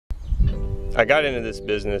I got into this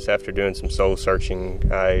business after doing some soul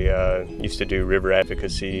searching. I used to do river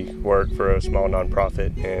advocacy work for a small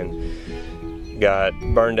nonprofit and got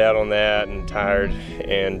burned out on that and tired,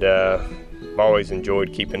 and I've always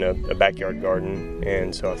enjoyed keeping a backyard garden,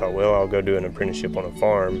 and so I thought, well, I'll go do an apprenticeship on a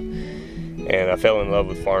farm, and I fell in love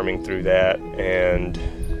with farming through that and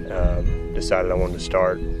decided I wanted to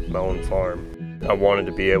start my own farm. I wanted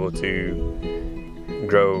to be able to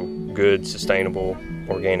grow good, sustainable,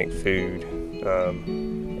 organic food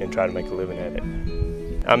and try to make a living at it.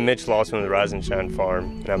 I'm Mitch Lawson with the Rise and Shine Farm,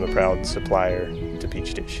 and I'm a proud supplier to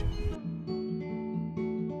PeachDish.